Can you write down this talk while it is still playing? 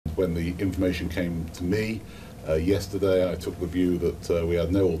when the information came to me yesterday, I took the view that we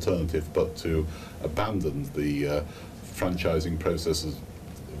had no alternative but to abandon the franchising processes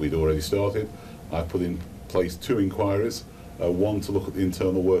we'd already started. I put in place 2 inquiries, one to look at the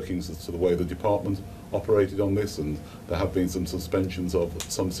internal workings as to the way the department operated on this, and there have been some suspensions of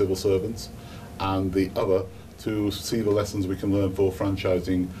some civil servants, and the other to see the lessons we can learn for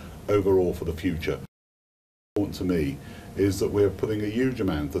franchising overall for the future. Important to me is that we're putting a huge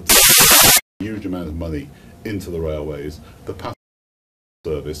amount of money into the railways, the passenger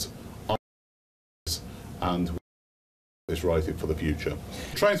service, and this righted for the future.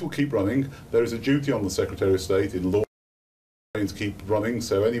 Trains will keep running. There is a duty on the Secretary of State in law. Trains keep running,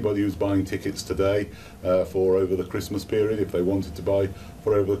 so anybody who's buying tickets today for over the Christmas period, if they wanted to buy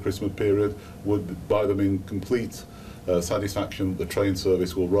for over the Christmas period, would buy them in complete satisfaction that the train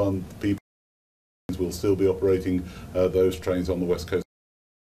service will run. People will still be operating those trains on the West Coast.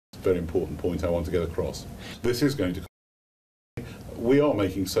 It's a very important point I want to get across. This is going to. We are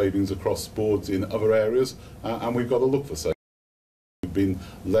making savings across boards in other areas, and we've got to look for savings. We've been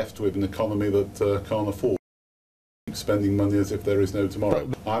left with an economy that can't afford spending money as if there is no tomorrow.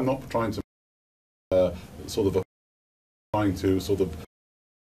 I'm not trying to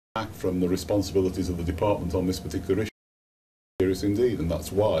back from the responsibilities of the department on this particular issue. Serious indeed, and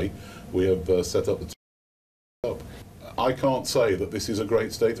that's why we have set up the I can't say that this is a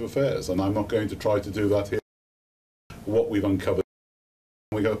great state of affairs, and I'm not going to try to do that here. What we've uncovered,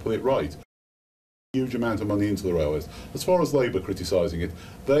 we're going to put it right. Huge amount of money into the railways. As far as Labour criticising it,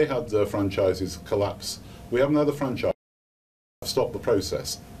 they had franchises collapse. We haven't had a franchise stop the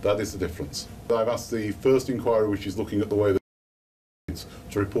process. That is the difference. I've asked the first inquiry, which is looking at the way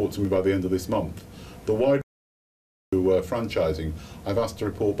to report to me by the end of this month. The wide franchising, I've asked to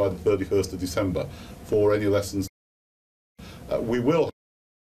report by the 31st of December for any lessons. We will have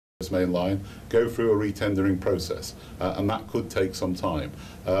this main line go through a retendering process, and that could take some time.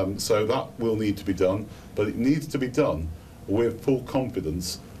 So that will need to be done, but it needs to be done with full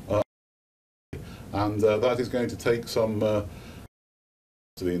confidence, and that is going to take some to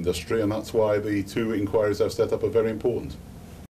the industry, and that's why the 2 inquiries I've set up are very important.